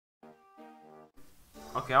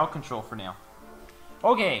Okay, I'll control for now.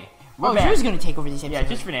 Okay, we're Oh, back. Drew's gonna take over this episode. Yeah,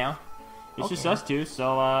 just for now. It's just us two,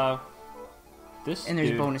 so, this And there's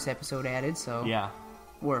dude... a bonus episode added, so... Yeah.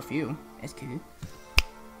 Or a few. That's cool.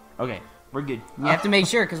 Okay, we're good. You have to make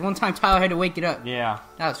sure, because one time Tyler had to wake it up. Yeah.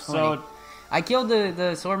 That was funny. So, I killed the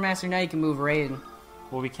Swordmaster, now you can move Ray. And...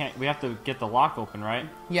 well, we have to get the lock open, right?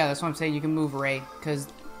 Yeah, that's what I'm saying, you can move Ray, because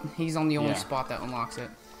he's on the only Yeah. spot that unlocks it.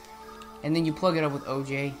 And then you plug it up with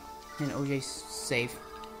OJ, and OJ's safe.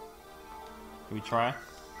 Can we try?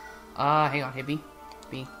 Hang on, hit B.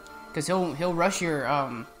 B. Because he'll rush your,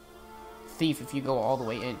 thief if you go all the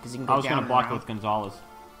way in, because he can go I was down gonna block it around. with Gonzalez.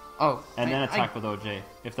 Oh. And then attack with OJ,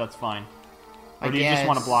 if that's fine. I Or do you just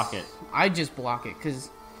want to guess block it? I just block it, because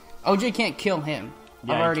OJ can't kill him.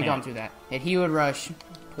 Yeah, I've he already can't. gone through that. And he would rush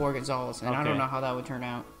poor Gonzalez, and I Okay. don't know how that would turn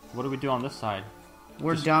out. What do we do on this side?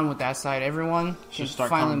 We're Just- done with that side. Everyone can Just start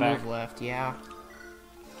finally coming move back. left. Yeah.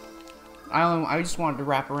 I just wanted to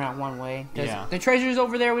wrap around one way. Because Yeah. the treasure's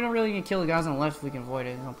over there. We don't really need to kill the guys on the left if we can avoid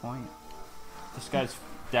it. There's no point. This guy's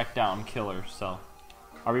decked out in killers, so...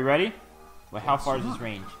 Are we ready? Wait, how far is his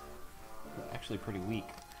range? Actually pretty weak.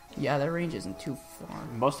 Yeah, that range isn't too far.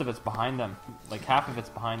 Most of it's behind them. Like, half of it's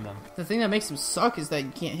behind them. The thing that makes him suck is that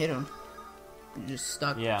you can't hit him. You're just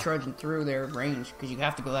stuck Yeah. trudging through their range, because you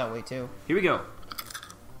have to go that way, too. Here we go.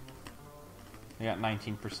 I got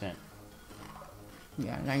 19%.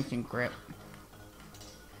 Yeah, 19 grip.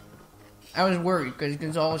 I was worried, because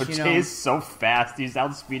Gonzalez, you know... OJ is so fast. He's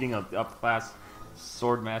outspeeding a up-class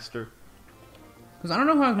Swordmaster. Because I don't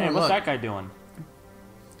know how I'm Hey, going to what's look. that guy doing?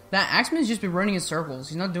 That Axeman's just been running in circles.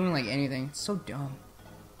 He's not doing, like, anything. It's so dumb.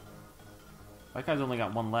 That guy's only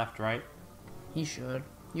got one left, right? He should.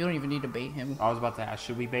 You don't even need to bait him. I was about to ask,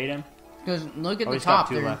 should we bait him? Because look at Oh, the he's got top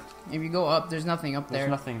two there. left. If you go up, there's nothing up there.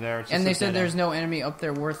 There's nothing there. It's And just they a said dead there's end. no enemy up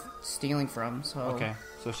there worth stealing from, so... Okay,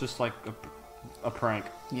 so it's just like a prank.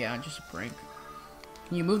 Yeah, just a prank.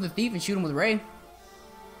 You move the thief and shoot him with Ray.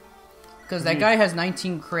 Because that guy has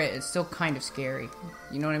 19 crit. It's still kind of scary.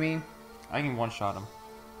 You know what I mean? I can one-shot him.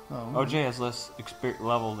 Oh. OJ has less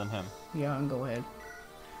level than him. Yeah, and go ahead.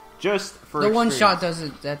 Just for The one experience.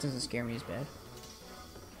 shot doesn't scare me as bad.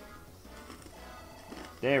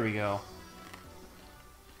 There we go.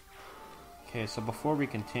 Okay, so before we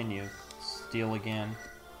continue, steal again.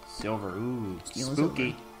 Silver, ooh, Stealing spooky.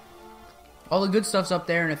 silver. All the good stuff's up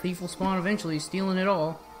there, and a thief will spawn eventually, stealing it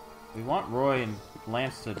all. We want Roy and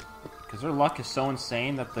Lance to... Because their luck is so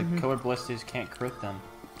insane that Mm-hmm. the killer ballistas can't crit them.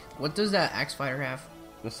 What does that axe fighter have?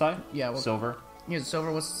 This side? Yeah, what- Silver. He has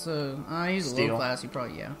silver. What's the? He's a Steel. low class. He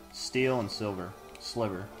probably yeah. Steel and silver.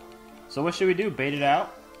 Sliver. So what should we do? Bait it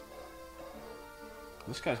out?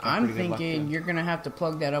 This guy's got I'm pretty good luck, thinking too. you're gonna have to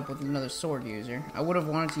plug that up with another sword user. I would have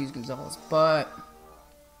wanted to use Gonzalez, but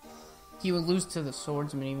he would lose to the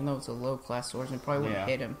swordsman, even though it's a low class swordsman. Probably wouldn't Yeah.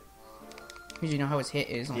 hit him because you know how his hit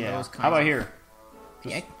is on Yeah. those kinds. How about of... here?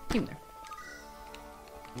 Yeah, keep him there.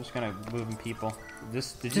 I'm just gonna moving people. Did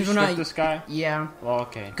Since you we're strip not- this guy? Yeah, Well,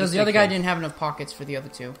 okay. because Just the in other guy case. didn't have enough pockets for the other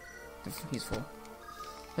two. He's full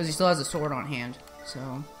because he still has a sword on hand.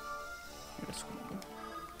 So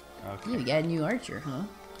Okay. you got a new archer, huh?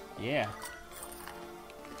 Yeah.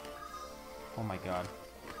 Oh my god.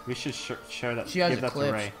 We should share that. She has give that Eclipse.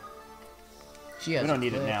 to Ray. She has We don't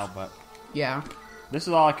need it Eclipse. now, but Yeah, this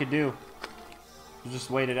is all I could do. Just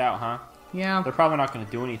wait it out, huh? yeah. They're probably not going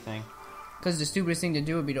to do anything. Because the stupidest thing to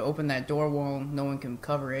do would be to open that door wall, no one can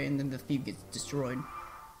cover it, and then the thief gets destroyed.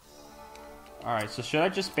 Alright, so should I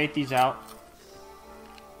just bait these out?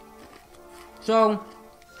 So,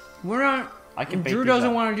 we're not... I can bait Drew these doesn't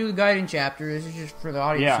out. want to do the guiding chapter, this is just for the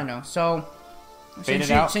audience Yeah. to know. So, Bait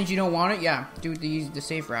it out? since you don't want it, yeah, do the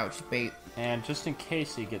safe route, just bait. And just in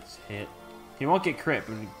case he gets hit. He won't get crit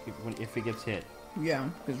if he gets hit. Yeah,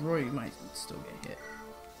 because Roy might still get hit.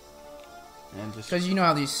 And just... Because you know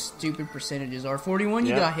how these stupid percentages are. 41,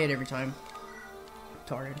 you Yeah. got hit every time.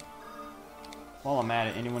 Retarded. While I'm at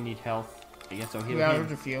it, anyone need health? I guess I'll heal Yeah, him.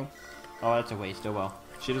 there's a few. Oh, that's a waste. Oh well.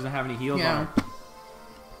 She doesn't have any heals Yeah. on her.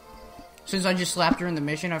 Since I just slapped her in the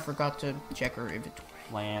mission, I forgot to check her inventory.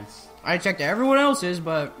 Lance. I checked everyone else's,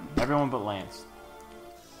 but Everyone but Lance.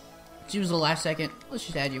 she was the last second. Let's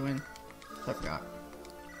just add you in. I forgot.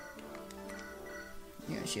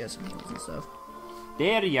 Yeah, she has some heals and stuff.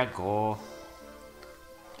 There you go.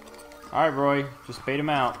 Alright, Roy. Just bait him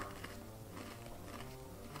out.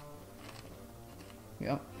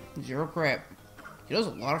 Yep. 0 crap. He does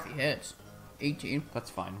a lot if he hits. 18. That's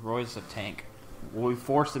fine. Roy's a tank. Well, we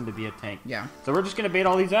forced him to be a tank. Yeah. So we're just gonna bait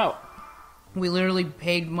all these out. We literally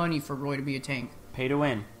paid money for Roy to be a tank. Pay to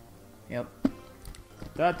win. Yep.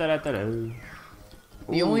 Da da da da da.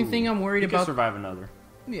 The only thing I'm worried You can about... survive another.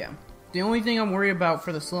 Yeah. The only thing I'm worried about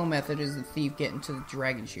for the slow method is the thief getting to the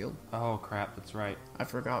dragon shield. Oh crap, that's right. I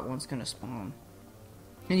forgot one's gonna spawn.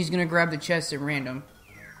 And he's gonna grab the chest at random.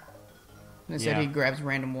 Instead he grabs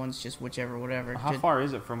random ones, just whichever, whatever. How far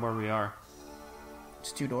is it from where we are?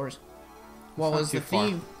 It's 2 doors. Well, as the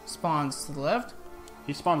thief spawns to the left...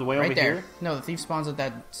 He spawns way right over there. here? No, the thief spawns at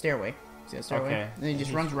that stairway. See that stairway? Okay. And then he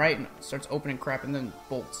just runs right and starts opening crap and then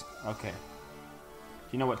bolts. Okay. Do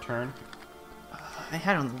you know what turn? I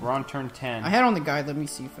had on the... We're on turn 10. I had on the guide. Let me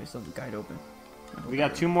see if I still have the guide open. We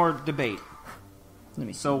got 2 more debate. Let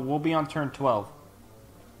me see. So we'll be on turn 12.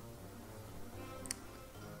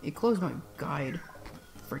 It closed my guide.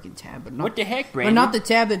 Freaking tab, but not... What the heck, But Brandon? not the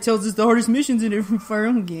tab that tells us the hardest missions in every Fire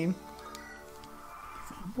Emblem game.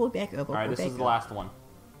 Pull it back up. Alright, this is the last one.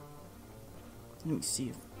 Let me see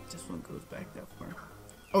if this one goes back that far.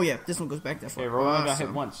 Oh yeah, this one goes back that far. Okay, Roland got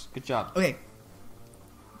hit once. Good job. Okay.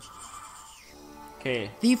 Okay.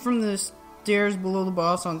 Thief from the stairs below the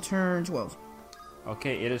boss on turn 12.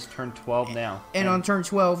 Okay, it is turn 12 now. And on turn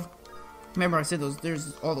 12, remember I said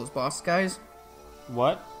there's all those boss guys?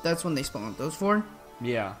 What? That's when they spawn. Those 4?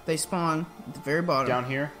 Yeah. They spawn at the very bottom. Down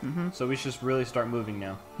here? Mm-hmm. So we should just really start moving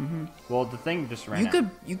now. Mm-hmm. Well, the thing just ran out.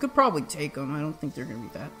 You could probably take them. I don't think they're going to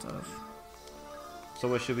be that tough. So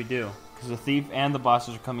what should we do? Because the thief and the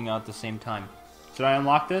bosses are coming out at the same time. Should I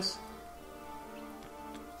unlock this?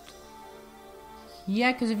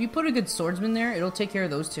 Yeah, because if you put a good swordsman there, it'll take care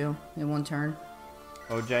of those 2 in one turn.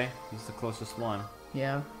 OJ, he's the closest one.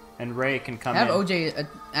 Yeah. And Ray can come Have in. OJ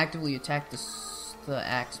actively attack the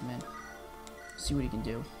axeman. See what he can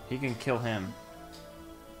do. He can kill him.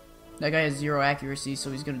 That guy has 0 accuracy,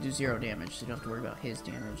 so he's going to do 0 damage, so you don't have to worry about his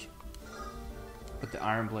damage. With the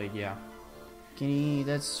Iron Blade, yeah. Can he...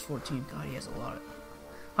 That's 14. God, he has a lot.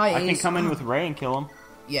 Hi, I Ace. can come in with Ray and kill him.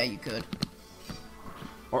 Yeah, you could.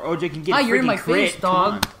 Or OJ can get Hi, a you're in freaking my crit. face,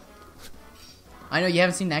 dog. Come on. I know you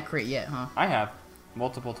haven't seen that crit yet, huh? I have.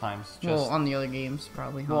 Multiple times. Well, on the other games,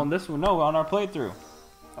 probably, huh? Well, on this one, no, on our playthrough.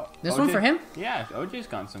 This one for him? Yeah, OJ's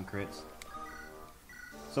gotten some crits.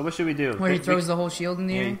 So what should we do? Where he throws the whole shield in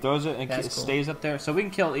the Yeah, air? he throws it and That's it cool. stays up there. So we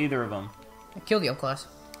can kill either of them. Kill the L-Class.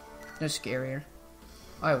 They're scarier.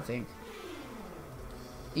 I would think.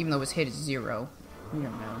 Even though his hit is 0. You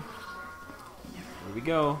don't know. Here we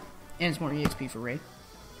go. And it's more EXP for Ray.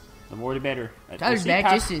 The more the better. Tyler's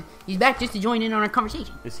back he's back just to join in on our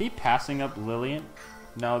conversation. Is he passing up Lillian?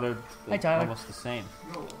 No, they're Hi, Tyler. almost the same.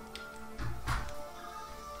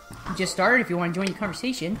 Just started if you want to join the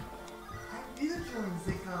conversation.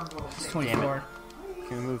 It's 24.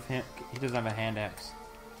 Can we move him? He doesn't have a hand axe.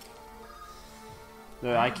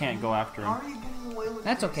 I can't go after him.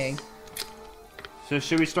 That's okay. So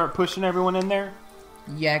should we start pushing everyone in there?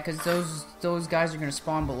 Yeah, because those guys are going to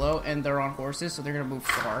spawn below, and they're on horses, so they're going to move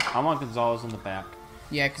far. I want Gonzalez in the back.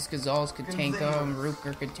 Yeah, because Gonzalez could tank them,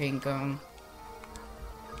 Rutger could tank them.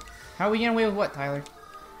 How are we getting away with what, Tyler?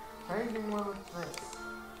 How are you getting away with this?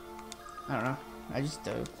 I don't know. I just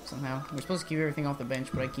do, somehow. We're supposed to keep everything off the bench,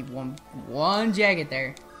 but I keep one jacket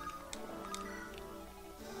there.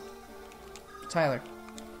 Tyler,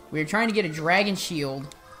 we are trying to get a dragon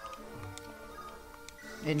shield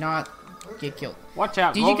and not get killed. Watch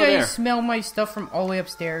out! Did go you over guys there. smell my stuff from all the way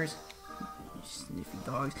upstairs? You sniffy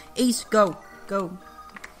dogs. Ace, go! Go!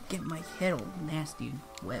 Get my head all nasty and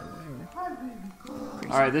wet, whatever.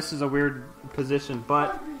 All right, this is a weird position,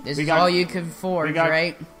 but This we is got- all you can afford, we got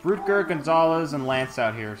right? Rutger, Gonzalez, and Lance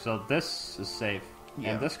out here, so this is safe.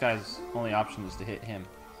 Yeah. And this guy's only option is to hit him.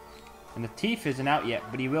 And the thief isn't out yet,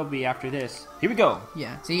 but he will be after this. Here we go.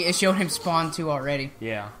 Yeah. See, it showed him spawn 2 already.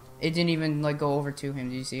 Yeah. It didn't even like go over to him.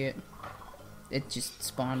 Did you see it? It just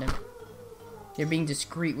spawned him. They're being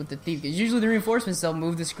discreet with the thief. Because usually the reinforcements, they'll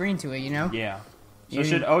move the screen to it, you know? Yeah. So You-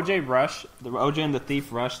 should OJ rush? The OJ and the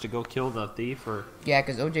thief rush to go kill the thief, or Yeah,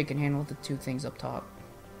 because OJ can handle the 2 things up top.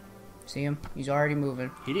 See him? He's already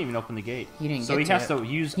moving. he didn't even open the gate. He didn't So get he to has it. to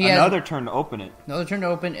use He has- another turn to open it. Another turn to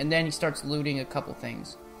open, and then he starts looting a couple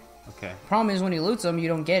things. Okay. Problem is, when he loots them, you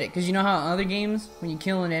don't get it. Because you know how in other games, when you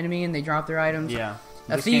kill an enemy and they drop their items? Yeah.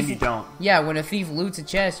 A This thief, game you don't. Yeah, when a thief loots a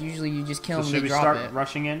chest, usually you just kill So him should and we they drop start it.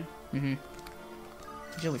 rushing in? Mm-hmm.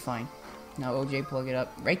 She'll be fine. Now OJ, plug it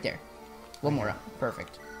up. Right there. One more up.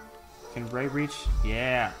 Perfect. Can Ray reach?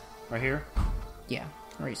 Yeah. Right here? Yeah,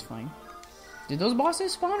 Ray's fine. Did those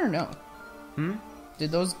bosses spawn or no? Hmm?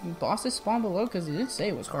 Did those bosses spawn below? Because it did say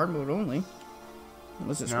it was hard mode only.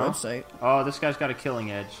 What's this No. website? Oh, this guy's got a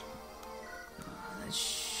killing edge. That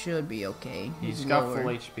should be okay. He's got lower. full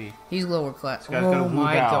HP. He's lower class. This guy's got a Oh Wu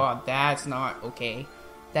my Dao. god, that's not okay.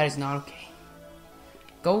 That is not okay.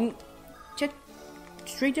 Go check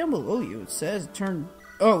straight down below you. It says turn.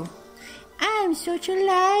 Oh, I'm such a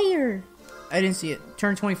liar. I didn't see it.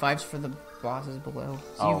 Turn 25's for the bosses below.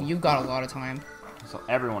 So you've got a lot of time. So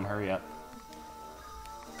everyone hurry up.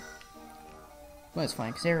 Well, it's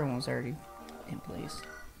fine, because everyone's already in place.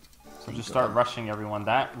 So just start rushing everyone.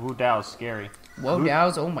 That Wu Dao is scary. Whoa,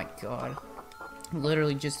 Dow's, oh my god.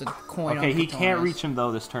 Literally just a coin. Okay, on he Katanas. can't reach him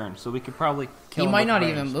though this turn, so we could probably kill He him might with not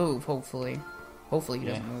range. even move, hopefully. Hopefully he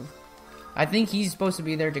doesn't move. I think he's supposed to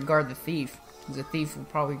be there to guard the thief. Because the thief will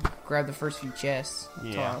probably grab the first few chests.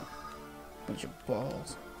 Top. Bunch of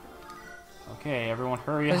balls. Okay, everyone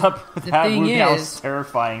hurry 'Cause up. the That thing Wu Dao's is-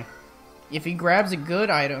 terrifying. If he grabs a good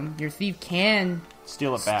item, your thief can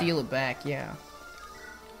Steal it back. steal it back, yeah.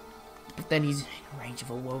 But then he's in range of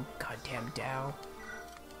a Woe goddamn Dao.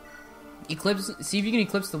 Eclipse. See if you can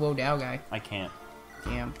eclipse the Woe Dao guy. I can't.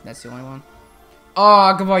 Damn, that's the only one.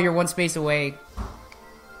 Oh, come on, you're one space away.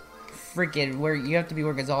 Freaking, where you have to be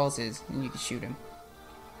where Gonzalez is, and you can shoot him.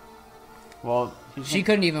 Well, She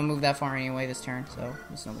couldn't even move that far anyway this turn, so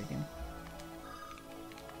it's no big deal.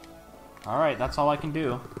 Alright, that's all I can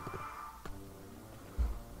do.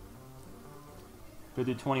 He'll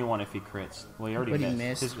do 21 if he crits. Well, he already But he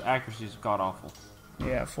missed. missed. His accuracy's god-awful.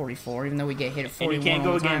 Yeah, 44, even though we get hit at And 41 you can't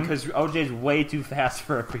go all the again time. because OJ's way too fast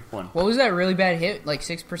for everyone. What was that really bad hit? Like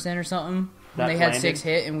 6% or something? That When they had landed? 6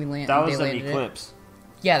 hit and we landed. That was they an landed it. eclipse.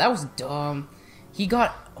 Yeah, that was dumb. He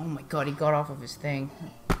got... Oh my god, he got off of his thing.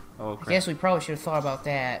 Oh, I crap. guess we probably should have thought about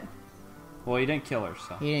that. Well, he didn't kill her,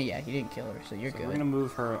 so. He didn't kill her, so you're So good. we're gonna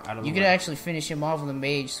move her out of You the could way. actually finish him off with a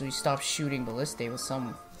mage, so he stops shooting Ballista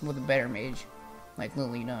with a better mage, like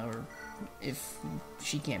Lilina, or if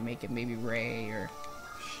she can't make it, maybe Ray or.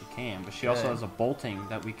 She can, but she also Good. has a bolting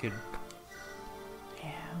that we could. Yeah.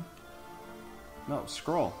 No,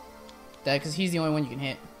 scroll. That because he's the only one you can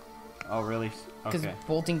hit. Oh, really? Because Okay.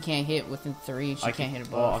 bolting can't hit within 3, she can't hit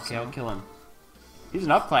above. Oh, okay, so. I'll kill him. He's an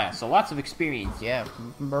upclass, so lots of experience. Yeah,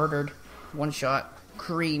 murdered, one shot,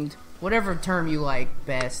 creamed, whatever term you like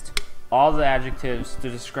best. All the adjectives to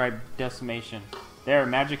describe decimation. There,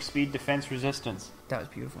 magic, speed, defense, resistance. That was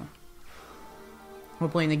beautiful. We're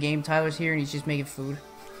playing the game. Tyler's here and he's just making food.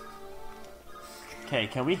 Okay,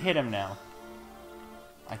 can we hit him now?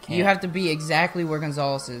 I can't. You have to be exactly where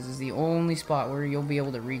Gonzalez is. Is the only spot where you'll be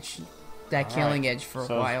able to reach that All killing right. edge for a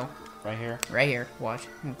So, while. Right here. Right here. Watch.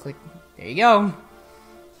 And click. There you go.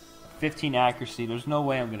 15 accuracy. There's no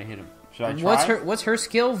way I'm gonna hit him. Should I try? What's her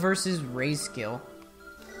skill versus Ray's skill?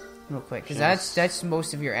 Real quick, because that's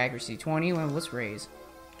most of your accuracy. 20. Well, what's Ray's?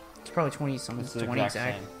 It's probably 20 something. It's the 20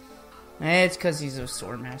 exact exact. same. It's because he's a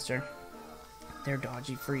sword master. They're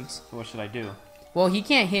dodgy freaks. So what should I do? Well, he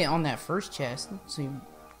can't hit on that first chest. So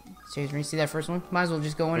you see that first one? Might as well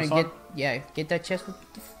just go in This and one? get that chest with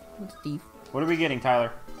the thief. What are we getting,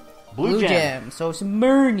 Tyler? Blue Blue gem. gem. So it's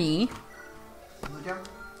Murney. Blue gem?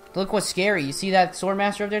 Look what's scary. You see that sword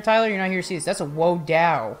master up there, Tyler? You're not here to see this. That's a Woe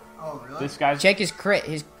Dao. Oh, really? This guy's Check his crit.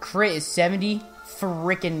 His crit is 70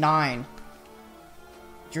 frickin' 9.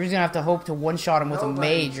 Drew's gonna have to hope to one-shot him with a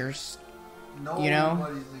Nobody. mage or... Nobody's you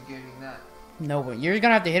know? getting that. No, but you're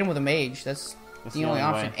gonna have to hit him with a mage. That's the only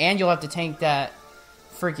option. way. And you'll have to tank that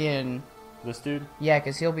freaking... This dude? Yeah,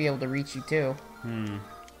 because he'll be able to reach you too.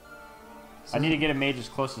 I need to get a mage as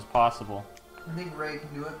close as possible. I think Ray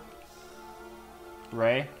can do it.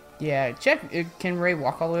 Ray? Yeah, check. Can Ray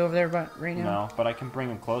walk all the way over there right now? No, but I can bring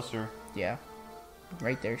him closer. Yeah.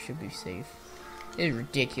 Right there should be safe. It is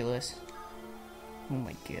ridiculous. Oh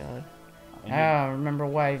my god. I don't remember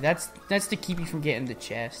why. That's to keep you from getting the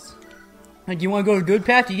chest. Like, you want to go the good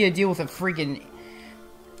path? You gotta deal with a freaking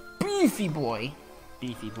beefy boy.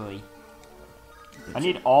 Beefy boy. I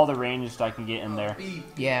need all the ranged I can get in there. Beef.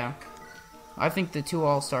 Yeah. I think the 2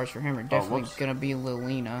 all-stars for him are definitely whoops. gonna be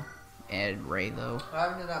Lilina and Ray, though. What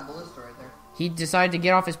happened to that ballista right there? He decided to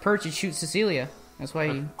get off his perch and shoot Cecilia. That's why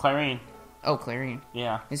he... Clarine. Oh, Clarine.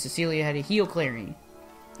 Yeah. And Cecilia had to heal Clarine.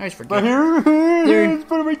 I always forget. Here, just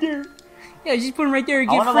put him right there. Yeah, just put him right there and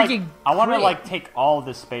I get wanna freaking I want to crit. like take all of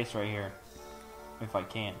this space right here, if I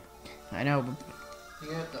can. I know, but...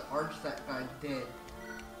 You're gonna have to arch that guy dead.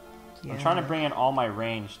 Yeah. I'm trying to bring in all my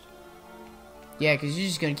ranged. Yeah, because you're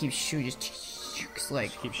just gonna keep shooting, just like...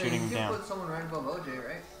 Just keep So shooting you him can down. put someone right above OJ,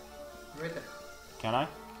 right? Right there. Can I?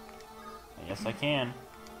 Yes, I can.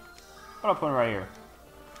 But I'll put him right here.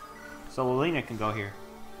 So Lilina can go here.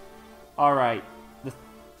 Alright.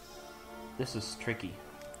 This is tricky.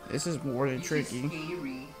 This is more than This is tricky.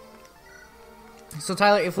 scary. So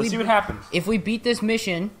Tyler, if Let's see what happens. if we beat this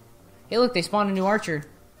mission... Hey look, they spawned a new archer.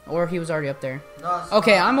 Or he was already up there. No, it's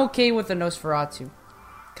Okay, not. I'm okay with the Nosferatu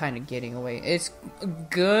kind of getting away. It's a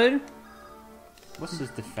good What's his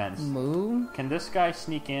defense? move. Can this guy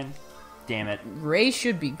sneak in? Damn it. Ray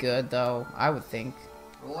should be good, though, I would think.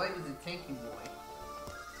 Roy is a tanky boy.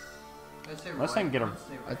 Let's say Let's Roy. get him. Let's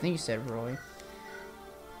say Roy. I think you said Roy.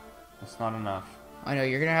 That's not enough. I know,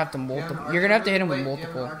 you're gonna have to Do you have an multiple. You're gonna have to hit him with Wait, do you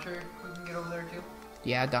have an multiple. archer who can get over there too?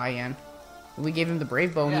 Yeah, Diane. We gave him the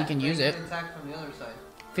Brave Bow and he can but use it. Attack from the other side.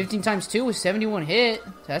 15 times 2 is 71 hit.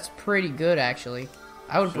 That's pretty good, actually.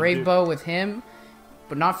 I would Should Brave do. Bow with him,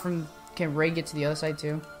 but not from... Can Ray get to the other side,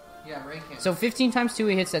 too? Yeah, Ray can. So 15 times 2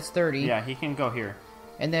 he hits, that's 30. Yeah, he can go here.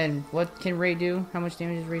 And then, what can Ray do? How much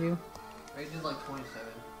damage does Ray do? Ray did like 27.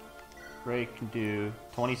 Ray can do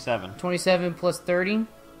 27. 27 plus 30?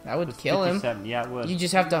 That would That's kill him. 57. Yeah, it would. You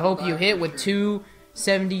just have to hope you hit with Sure. 2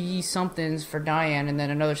 70-somethings for Diane and then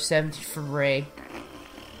another 70 for Ray.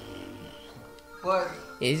 But,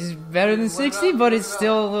 It's better than What 60, about- but what it's about-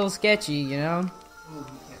 still a little sketchy, you know? ooh, he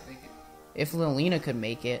can't make it. If Lilina could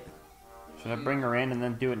make it. Should I bring her in and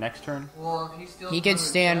then do it next turn? Well, if he steals He could another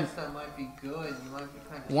stand- chest, that might be good. You might be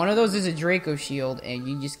kind of One of those is a Draco shield, and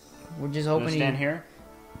we're just Should I hoping stand you here?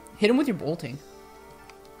 hit him with your bolting.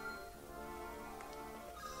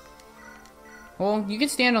 Well, you could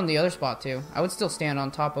stand on the other spot too. I would still stand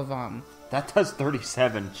on top of That does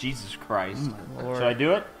 37. Jesus Christ. Oh my lord. Should I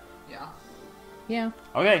do it? Yeah. Yeah.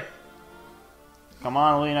 Okay. Come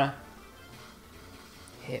on, Alina.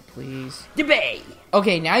 Hit, please. Debate.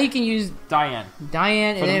 Okay, now you can use Diane.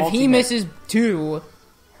 Diane, For and the if he multi-hit. misses 2,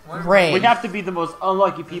 What- Ray. We have to be the most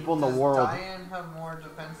unlucky people in the Does world. Diane have more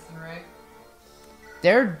defense than Ray?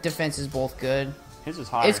 Their defense is both good. His is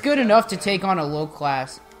higher. It's good enough to take on a low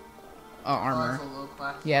class Oh, armor. that's a low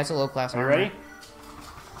class. Yeah, it's a low class Are you armor. ready?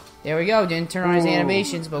 There we go. Didn't turn on his Ooh.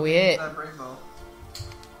 animations, but we hit. That Brave Bow.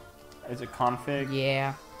 Is it config?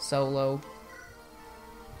 Yeah, solo.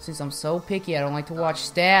 Since I'm so picky, I don't like to watch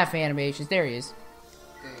staff animations. There he is.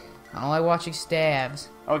 Dang. I don't like watching stabs.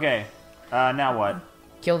 Okay. Now what?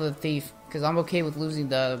 Kill the thief, because I'm okay with losing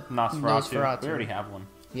the Nosferatu. We already have one.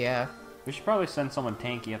 Yeah. We should probably send someone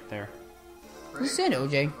tanky up there. Ray Just send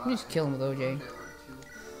OJ. survived. You just kill him with OJ. They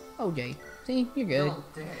were two. OJ. See? You're good. Still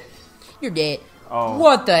dead. You're dead. Oh.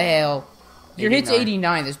 What the hell? Your hit's 89.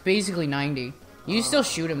 89. That's basically 90. You can still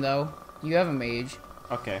shoot him, though. You have a mage.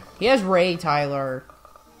 Okay. He has Ray, Tyler,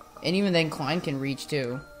 and even then Klein can reach,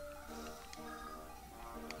 too.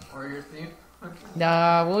 Or your thief.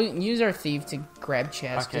 Nah, we'll use our thief to grab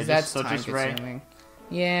chests, Okay, because that's so just Ray. time-consuming.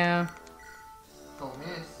 Yeah. Don't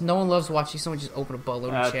miss. No one loves watching someone just open a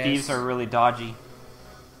buttload of chests. Thieves are really dodgy.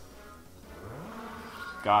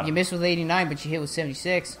 Got You it. missed with 89, but you hit with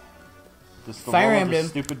 76. This is the Fire world Emblem. of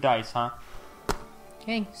stupid dice, huh?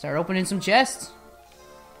 Okay, start opening some chests.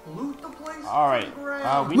 Loot the place. Alright. to the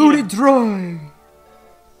ground. We need dry!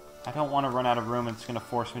 I don't want to run out of room. It's going to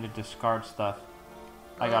force me to discard stuff.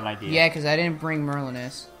 I got an idea. Yeah, because I didn't bring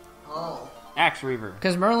Merlinus. Oh. Axe Reaver.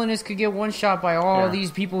 Because Merlinus could get one shot by all Yeah.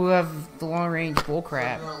 these people who have the long range So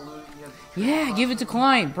bullcrap. if you want to loot it, you have to Yeah, give it to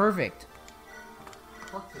Klein. Perfect.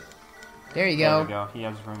 Fuck it. There you There we go. go. He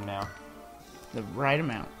has room now. The right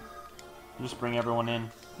amount. Just bring everyone in.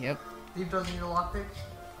 Yep. Thief doesn't need a lockpick?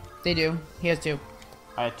 They do. He has 2.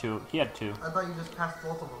 I had 2. He had 2. I thought you just passed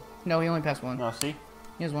both of them. No, he only passed 1. No, see?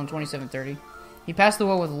 He has 1, 2730. He passed the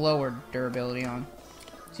one with lower durability on.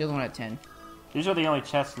 It's the other one at 10. These are the only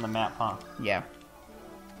chests in the map, huh? Yeah.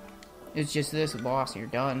 It's just this boss and you're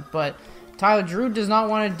done. But Tyler Drew does not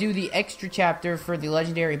want to do the extra chapter for the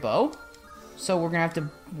legendary bow. So we're going to have to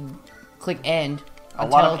click end A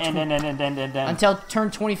lot of end. until turn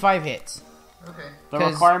 25 hits. Okay. The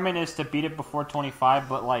 'cause- requirement is to beat it before 25,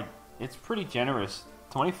 but, like, it's pretty generous.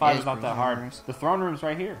 25 It is is not pretty that hard. generous. The throne room's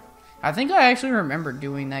right here. I think I actually remember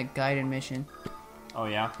doing that guided mission. Oh,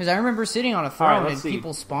 yeah? Because I remember sitting on a Alright, throne let's and see.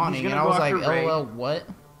 people spawning, He's and gonna I go was like, after Ray. LOL, what?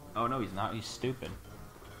 Oh, no, he's not. He's stupid.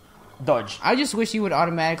 Dodge. I just wish he would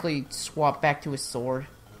automatically swap back to his sword.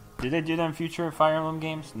 Did they do that in future Fire Emblem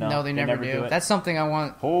games? No, they never do. it. That's something I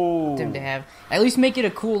want Oh. them to have. At least make it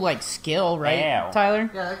a cool, like, skill, right, Ow. Tyler?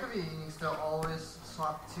 Yeah, that could be unique to always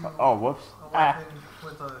swap to Oh, whoops. a weapon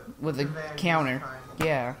with a With a advantage this counter. time.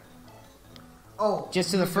 Yeah. Oh, Just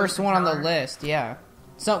to you the mean first the one on the counter? list, yeah.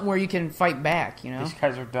 Something where you can fight back, you know? These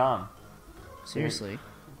guys are dumb. Seriously.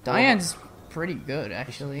 Diane's pretty good,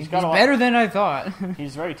 actually. He's He's got a lot- better than I thought.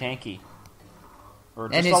 He's very tanky. Or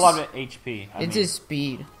And just a it's- lot of HP. It's his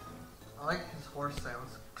speed. I like his horse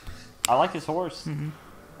sounds. I like his horse.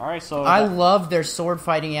 Alright, so... I that- love their sword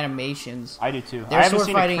fighting animations. I do too. Their I haven't sword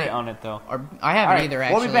seen fighting- a crit on it, though. Or I haven't Alright, either, we'll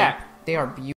actually. be back. They are beautiful.